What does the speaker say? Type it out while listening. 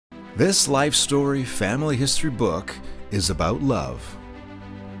This life story family history book is about love,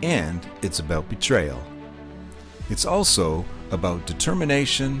 and it's about betrayal. It's also about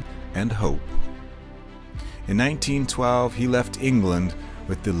determination and hope. In 1912, he left England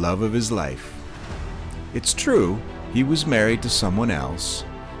with the love of his life. It's true, he was married to someone else,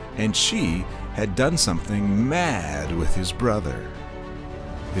 and she had done something mad with his brother.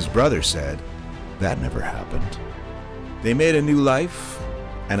 His brother said that never happened. They made a new life,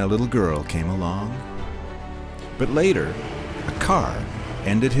 and a little girl came along. But later, a car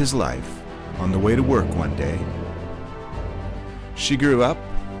ended his life on the way to work one day. She grew up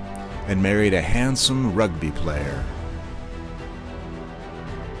and married a handsome rugby player.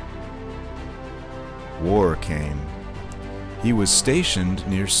 War came. He was stationed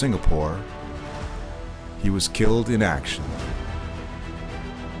near Singapore. He was killed in action.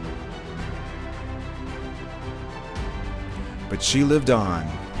 But she lived on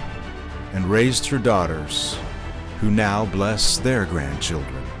and raised her daughters, who now bless their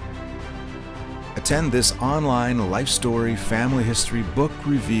grandchildren. Attend this online life story family history book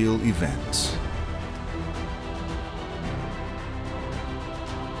reveal event.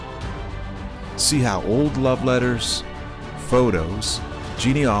 See how old love letters, photos,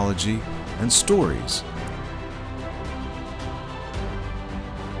 genealogy, and stories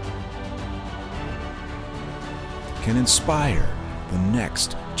can inspire the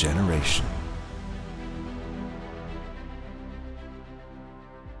next generation.